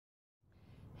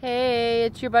Hey,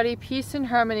 it's your buddy Peace and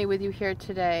Harmony with you here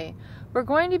today. We're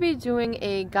going to be doing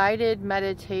a guided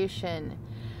meditation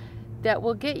that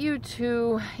will get you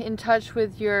in touch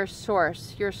with your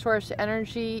source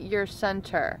energy, your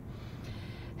center.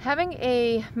 Having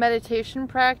a meditation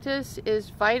practice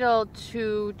is vital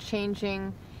to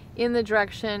changing in the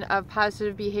direction of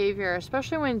positive behavior,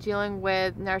 especially when dealing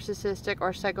with narcissistic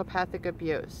or psychopathic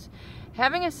abuse.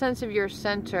 Having a sense of your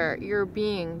center, your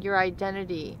being, your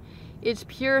identity, its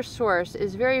pure source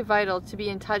is very vital to be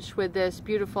in touch with this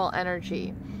beautiful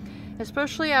energy,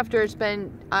 especially after it's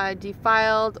been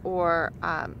defiled or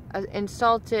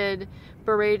insulted,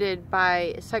 berated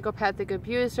by psychopathic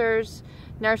abusers,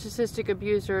 narcissistic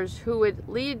abusers who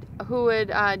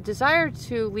would desire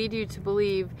to lead you to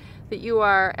believe that you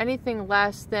are anything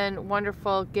less than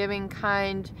wonderful, giving,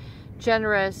 kind,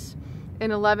 generous,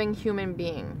 and a loving human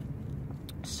being.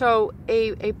 So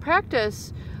a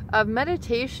practice of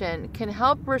meditation can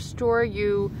help restore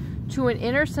you to an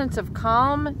inner sense of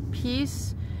calm,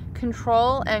 peace,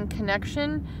 control, and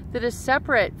connection that is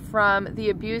separate from the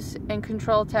abuse and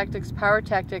control tactics, power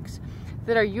tactics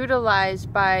that are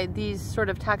utilized by these sort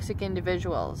of toxic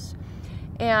individuals.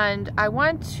 And I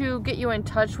want to get you in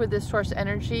touch with this source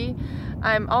energy.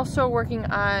 I'm also working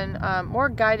on more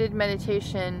guided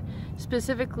meditation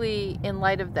specifically in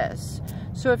light of this.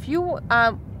 So if you,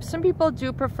 some people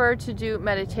do prefer to do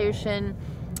meditation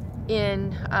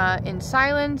in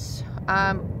silence.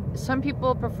 Some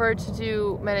people prefer to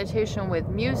do meditation with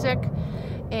music,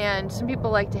 and some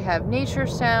people like to have nature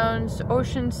sounds,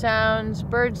 ocean sounds,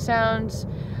 bird sounds,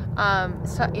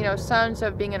 sounds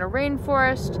of being in a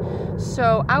rainforest.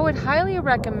 So I would highly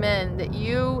recommend that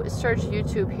you search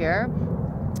YouTube here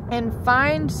and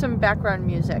find some background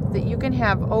music that you can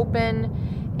have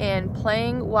open and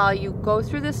playing while you go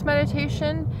through this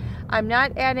meditation. I'm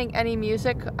not adding any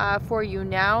music for you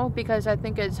now because I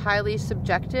think it's highly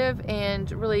subjective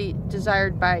and really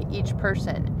desired by each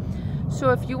person. So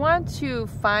if you want to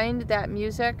find that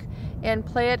music and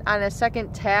play it on a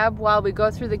second tab while we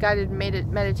go through the guided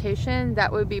meditation,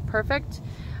 that would be perfect.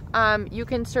 You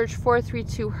can search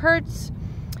 432 Hertz.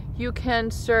 You can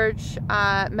search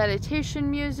meditation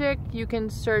music. You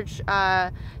can search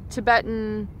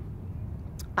Tibetan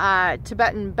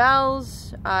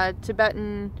bells,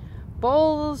 Tibetan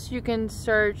bowls. You can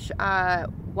search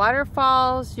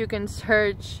waterfalls. You can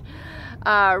search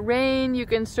rain. You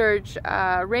can search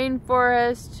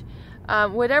rainforest.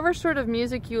 Whatever sort of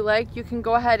music you like, you can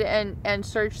go ahead and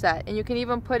search that. And you can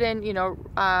even put in,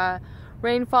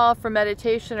 rainfall for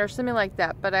meditation or something like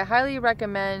that. But I highly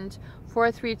recommend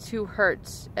 432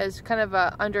 Hertz as kind of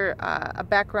a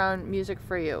background music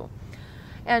for you.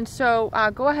 And so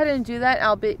go ahead and do that.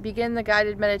 I'll begin the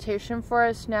guided meditation for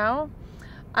us now.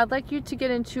 I'd like you to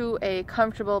get into a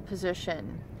comfortable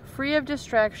position, free of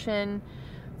distraction,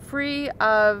 free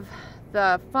of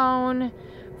the phone,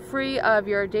 free of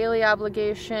your daily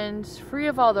obligations, free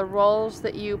of all the roles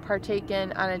that you partake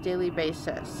in on a daily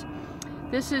basis.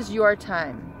 This is your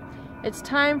time. It's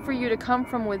time for you to come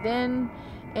from within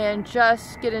and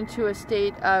just get into a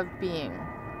state of being.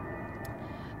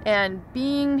 And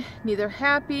being neither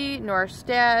happy nor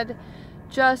sad,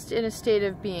 just in a state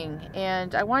of being.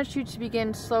 And I want you to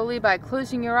begin slowly by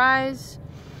closing your eyes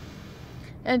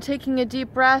and taking a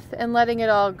deep breath and letting it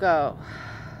all go.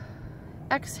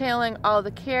 Exhaling all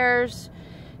the cares,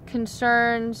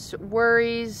 concerns,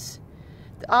 worries,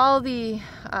 all the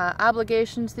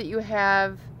obligations that you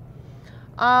have,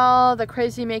 all the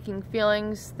crazy making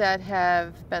feelings that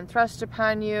have been thrust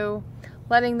upon you,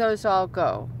 letting those all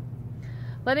go.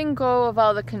 Letting go of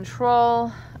all the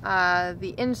control,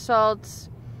 the insults,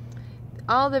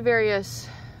 all the various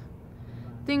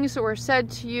things that were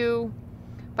said to you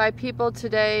by people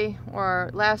today or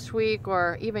last week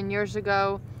or even years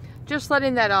ago. Just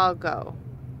letting that all go.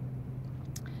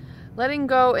 Letting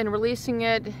go and releasing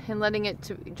it and letting it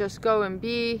to just go and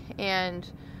be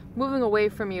and moving away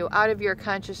from you, out of your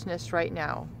consciousness right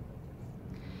now.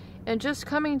 And just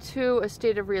coming to a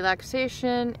state of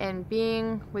relaxation and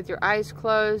being with your eyes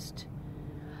closed.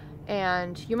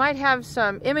 And you might have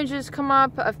some images come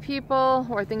up of people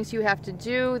or things you have to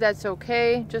do. That's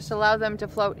okay. Just allow them to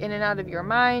float in and out of your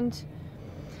mind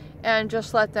and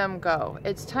just let them go.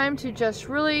 It's time to just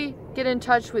really get in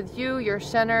touch with you, your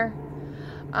center,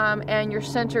 and your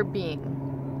center being.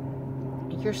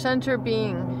 Your center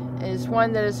being is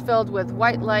one that is filled with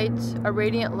white light, a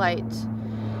radiant light.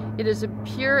 It is a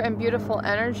pure and beautiful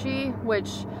energy which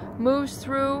moves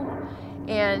through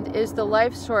and is the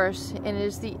life source, and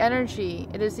is the energy,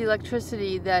 it is the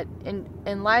electricity that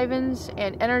enlivens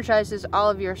and energizes all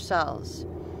of your cells.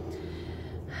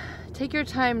 take your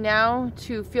time now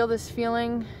to feel this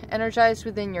feeling energized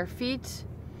within your feet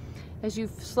as you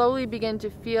slowly begin to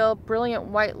feel brilliant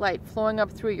white light flowing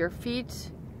up through your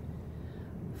feet,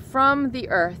 from the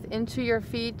earth into your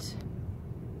feet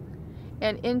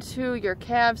and into your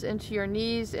calves, into your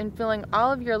knees, and filling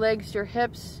all of your legs, your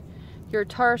hips, your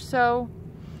torso,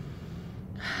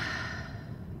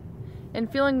 and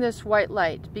feeling this white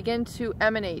light begin to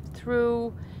emanate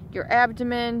through your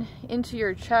abdomen, into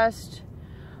your chest,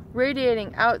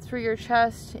 radiating out through your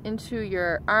chest, into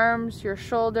your arms, your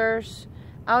shoulders,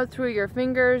 out through your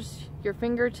fingers, your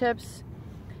fingertips,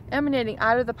 emanating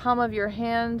out of the palm of your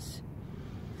hands,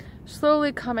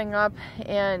 slowly coming up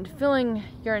and filling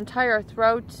your entire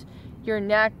throat, your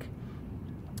neck,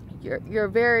 your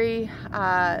very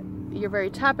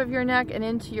top of your neck, and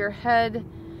into your head,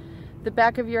 the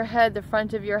back of your head, the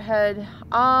front of your head,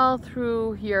 all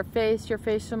through your face. Your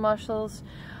facial muscles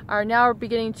are now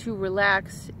beginning to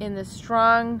relax in the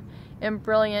strong and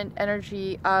brilliant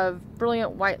energy of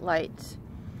brilliant white light.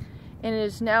 And it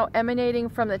is now emanating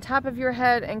from the top of your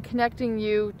head and connecting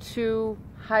you to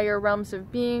higher realms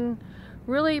of being,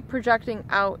 really projecting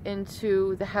out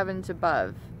into the heavens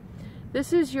above.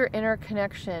 This is your inner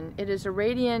connection. It is a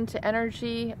radiant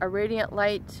energy, a radiant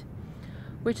light,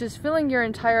 which is filling your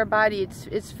entire body.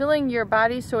 It's filling your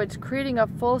body, so it's creating a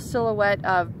full silhouette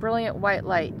of brilliant white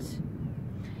light.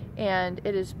 And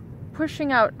it is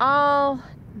pushing out all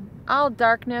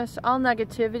darkness, all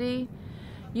negativity.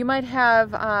 You might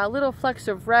have little flecks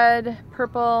of red,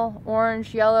 purple,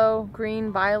 orange, yellow,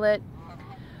 green, violet,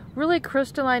 really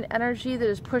crystalline energy that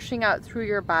is pushing out through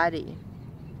your body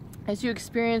as you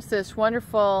experience this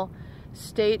wonderful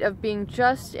state of being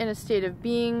just in a state of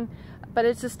being, but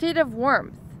it's a state of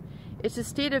warmth. It's a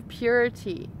state of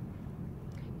purity.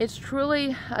 It's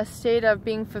truly a state of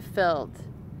being fulfilled.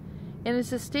 And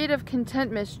it's a state of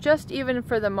contentment, just even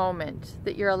for the moment,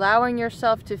 that you're allowing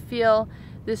yourself to feel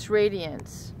this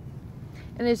radiance.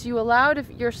 And as you allow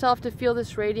yourself to feel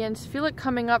this radiance, feel it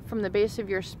coming up from the base of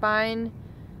your spine.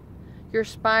 Your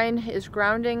spine is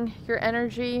grounding your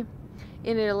energy,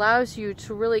 and it allows you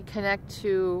to really connect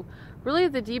to really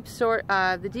the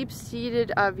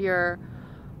deep-seated of your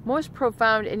most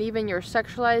profound and even your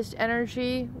sexualized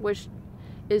energy, which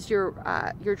is your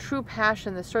true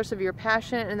passion, the source of your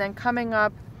passion, and then coming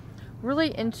up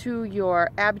really into your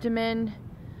abdomen,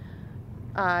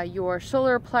 your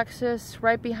solar plexus,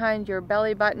 right behind your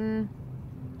belly button.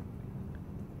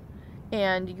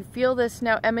 And you feel this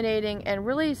now emanating and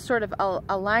really sort of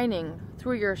aligning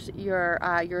through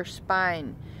your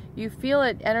spine. You feel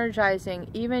it energizing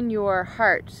even your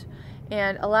heart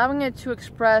and allowing it to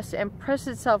express and press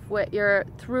itself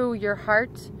through your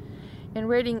heart and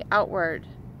radiating outward.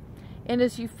 And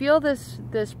as you feel this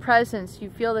presence, you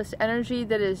feel this energy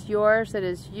that is yours, that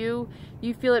is you,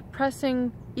 you feel it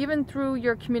pressing even through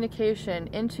your communication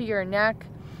into your neck,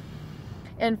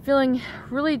 and feeling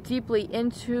really deeply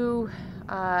into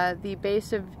the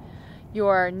base of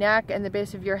your neck and the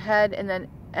base of your head, and then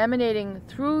emanating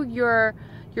through your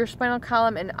spinal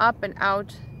column and up and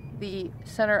out the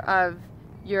center of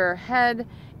your head,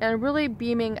 and really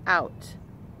beaming out.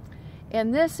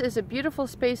 And this is a beautiful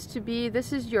space to be.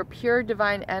 This is your pure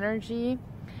divine energy,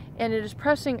 and it is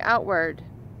pressing outward.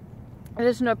 It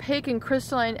is an opaque and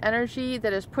crystalline energy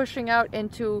that is pushing out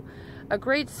into a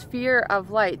great sphere of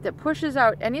light that pushes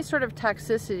out any sort of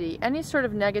toxicity, any sort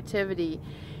of negativity,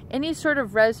 any sort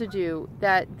of residue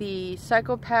that the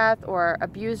psychopath or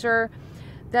abuser,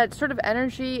 that sort of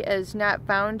energy is not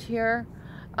found here.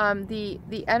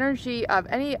 The energy of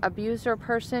any abuser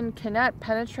person cannot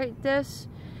penetrate this.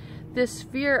 This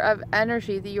sphere of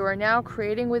energy that you are now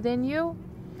creating within you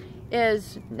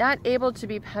is not able to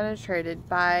be penetrated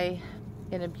by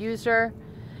an abuser.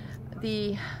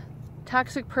 The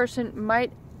toxic person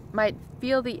might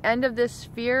feel the end of this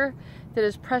sphere that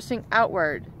is pressing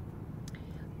outward.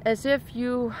 As if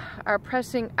you are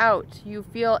pressing out, you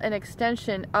feel an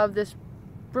extension of this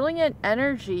brilliant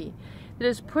energy that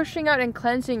is pushing out and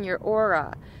cleansing your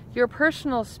aura, your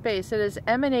personal space, that is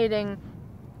emanating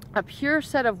a pure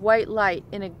set of white light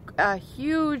in a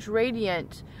huge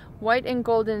radiant white and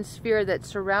golden sphere that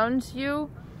surrounds you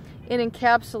and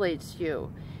encapsulates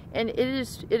you. And it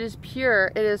is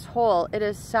pure, it is whole, it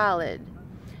is solid.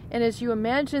 And as you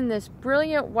imagine this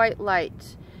brilliant white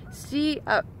light, see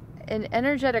an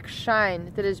energetic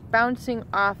shine that is bouncing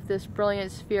off this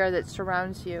brilliant sphere that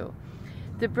surrounds you.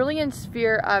 The brilliant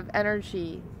sphere of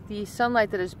energy, the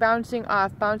sunlight that is bouncing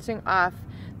off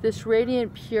this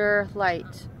radiant pure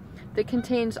light that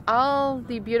contains all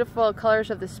the beautiful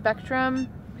colors of the spectrum,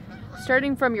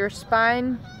 starting from your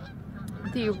spine,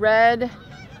 the red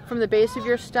from the base of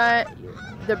your spine,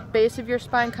 the base of your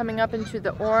spine, coming up into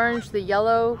the orange, the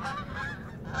yellow,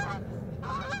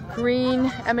 green,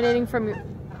 emanating from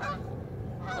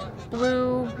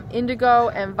blue, indigo,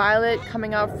 and violet,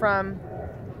 coming out from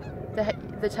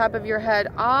the top of your head.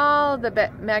 All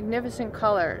the magnificent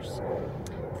colors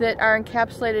that are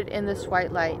encapsulated in this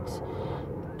white light.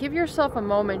 Give yourself a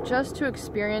moment just to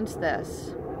experience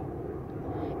this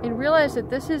and realize that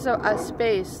this is a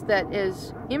space that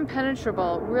is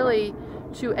impenetrable, really,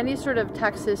 to any sort of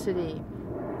toxicity.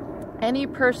 Any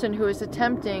person who is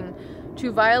attempting to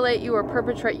violate you or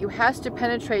perpetrate you has to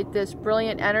penetrate this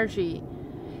brilliant energy,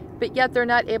 but yet they're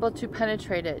not able to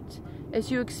penetrate it.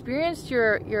 As you experience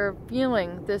your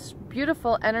feeling this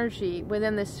beautiful energy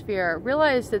within this sphere,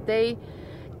 realize that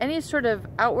any sort of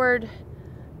outward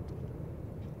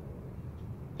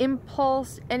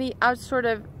impulse, any sort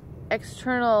of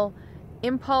external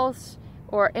impulse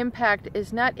or impact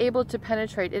is not able to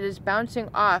penetrate. It is bouncing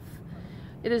off.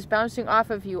 It is bouncing off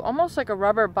of you, almost like a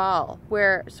rubber ball,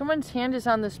 where someone's hand is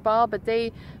on this ball, but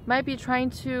they might be trying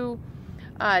to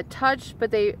touch,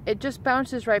 but it just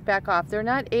bounces right back off. They're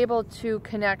not able to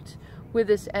connect with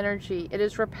this energy. It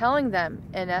is repelling them,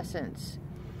 in essence.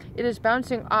 It is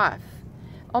bouncing off,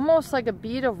 almost like a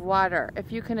bead of water.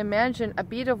 If you can imagine a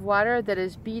bead of water that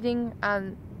is beating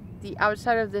on the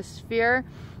outside of this sphere,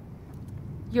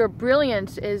 your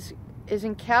brilliance is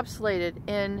encapsulated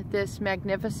in this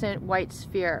magnificent white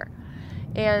sphere.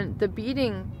 And the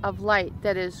beating of light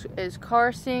that is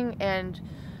coursing and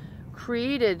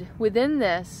created within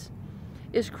this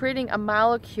is creating a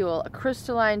molecule, a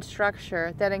crystalline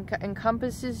structure that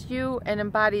encompasses you and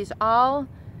embodies all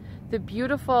the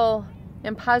beautiful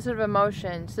and positive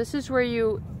emotions. This is where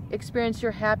you experience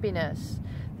your happiness.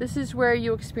 This is where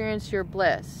you experience your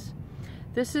bliss.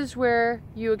 This is where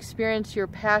you experience your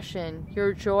passion,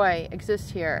 your joy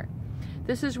exists here.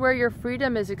 This is where your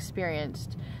freedom is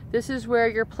experienced. This is where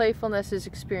your playfulness is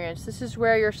experienced. This is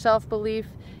where your self-belief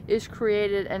is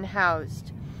created and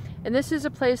housed. And this is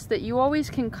a place that you always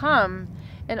can come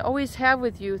and always have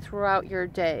with you throughout your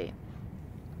day.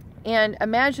 And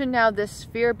imagine now this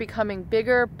sphere becoming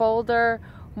bigger, bolder,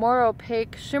 more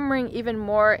opaque, shimmering even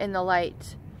more in the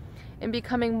light, and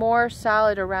becoming more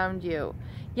solid around you.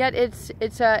 Yet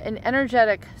it's an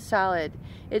energetic solid.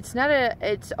 It's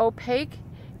opaque,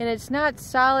 and it's not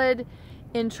solid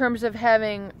in terms of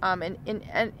having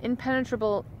an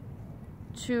impenetrable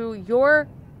to your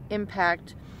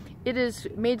impact. It is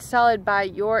made solid by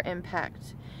your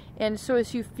impact. And so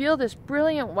as you feel this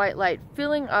brilliant white light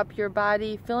filling up your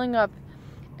body, filling up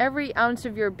every ounce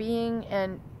of your being,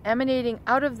 and emanating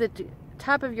out of the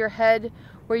top of your head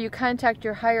where you contact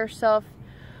your higher self,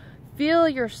 feel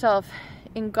yourself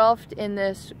engulfed in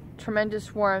this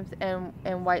tremendous warmth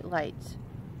and white light.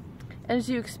 And as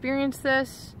you experience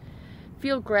this,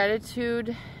 feel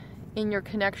gratitude in your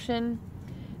connection.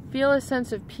 Feel a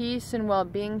sense of peace and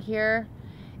well-being here,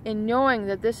 in knowing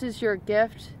that this is your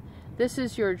gift, this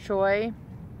is your joy,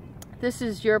 this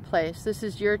is your place, this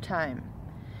is your time,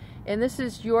 and this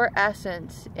is your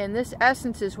essence. And this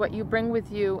essence is what you bring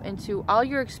with you into all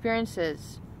your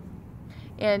experiences.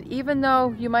 And even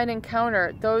though you might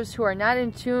encounter those who are not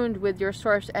in tune with your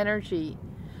source energy,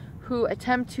 who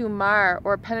attempt to mar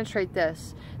or penetrate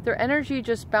this, their energy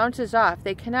just bounces off.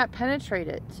 They cannot penetrate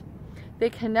it.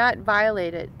 They cannot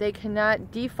violate it. They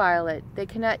cannot defile it. They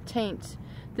cannot taint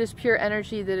this pure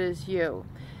energy that is you.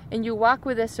 And you walk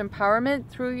with this empowerment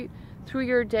through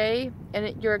your day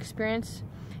and your experience,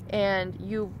 and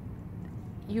you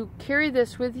carry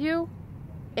this with you,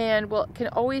 and can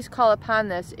always call upon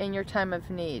this in your time of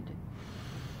need.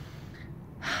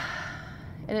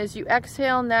 And as you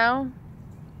exhale now,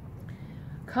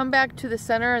 come back to the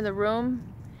center in the room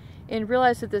and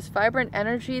realize that this vibrant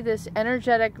energy, this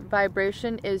energetic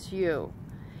vibration is you.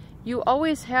 You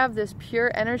always have this pure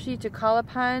energy to call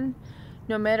upon,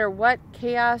 no matter what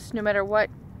chaos, no matter what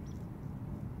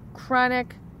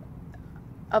chronic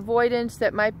avoidance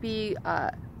that might be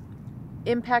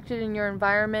impacted in your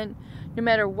environment. No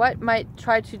matter what might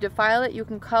try to defile it, you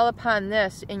can call upon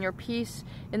this in your peace,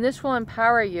 and this will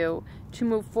empower you to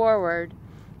move forward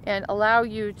and allow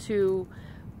you to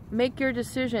make your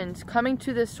decisions coming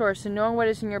to this source and knowing what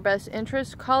is in your best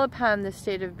interest. Call upon this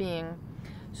state of being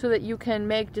so that you can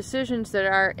make decisions that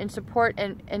are in support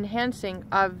and enhancing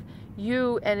of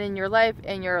you and in your life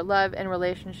and your love and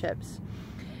relationships.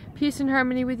 Peace and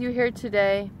harmony with you here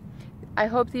today. I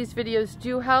hope these videos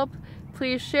do help.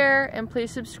 Please share and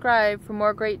please subscribe for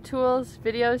more great tools,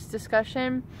 videos,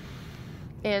 discussion,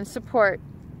 and support.